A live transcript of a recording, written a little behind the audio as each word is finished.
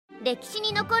歴史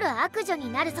に残る悪女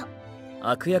になるぞ。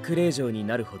悪役令嬢に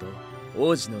なるほど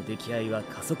王子の溺愛は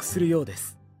加速するようで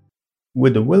す。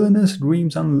With the Villainous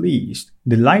Dreams Unleashed,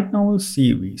 the light novel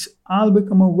series I'll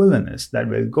Become a Villainess that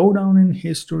will go down in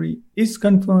history is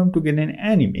confirmed to get an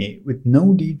anime with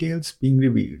no details being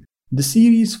revealed. The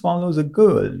series follows a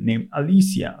girl named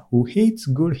Alicia who hates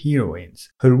good heroines.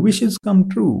 Her wishes come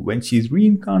true when she is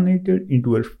reincarnated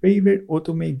into her favorite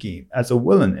otome game as a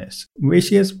villainess, where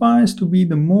she aspires to be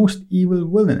the most evil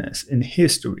villainess in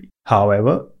history.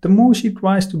 However, the more she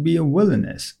tries to be a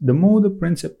villainess, the more the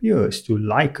prince appears to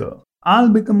like her. I'll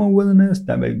Become a Villainess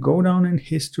that will go down in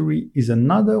history is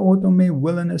another otome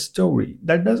villainous story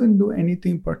that doesn't do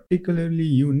anything particularly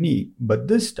unique, but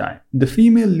this time, the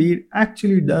female lead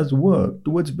actually does work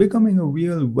towards becoming a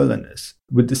real villainess,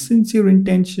 with the sincere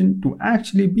intention to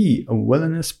actually be a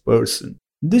villainous person.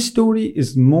 This story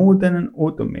is more than an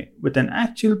otome, with an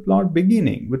actual plot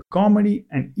beginning with comedy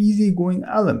and easygoing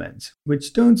elements,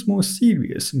 which turns more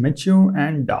serious, mature,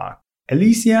 and dark.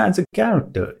 Alicia as a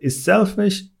character is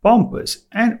selfish, pompous,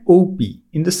 and OP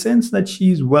in the sense that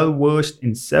she is well versed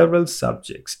in several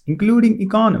subjects, including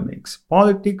economics,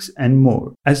 politics, and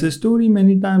more, as the story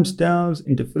many times delves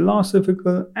into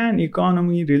philosophical and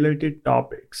economy-related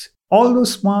topics. Although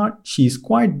smart, she is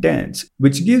quite dense,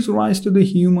 which gives rise to the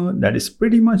humor that is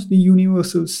pretty much the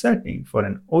universal setting for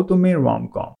an otome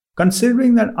rom-com.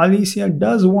 Considering that Alicia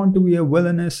does want to be a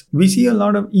villainess, we see a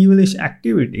lot of evilish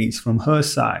activities from her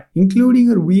side, including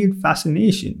her weird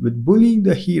fascination with bullying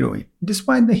the heroine,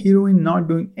 despite the heroine not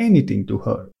doing anything to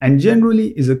her, and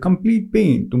generally is a complete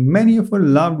pain to many of her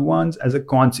loved ones as a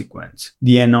consequence.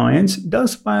 The annoyance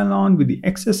does pile on with the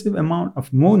excessive amount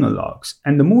of monologues,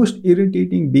 and the most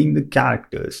irritating being the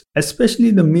characters,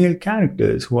 especially the male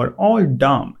characters who are all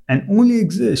dumb and only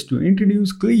exist to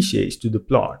introduce cliches to the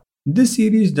plot. This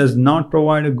series does not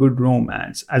provide a good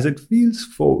romance as it feels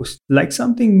forced, like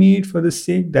something made for the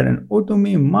sake that an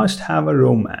otome must have a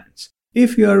romance.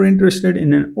 If you are interested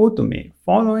in an otome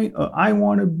following a I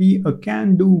wanna be a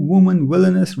can-do woman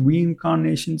villainous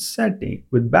reincarnation setting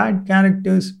with bad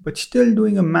characters but still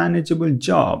doing a manageable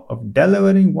job of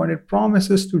delivering what it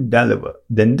promises to deliver,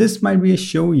 then this might be a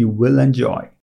show you will enjoy.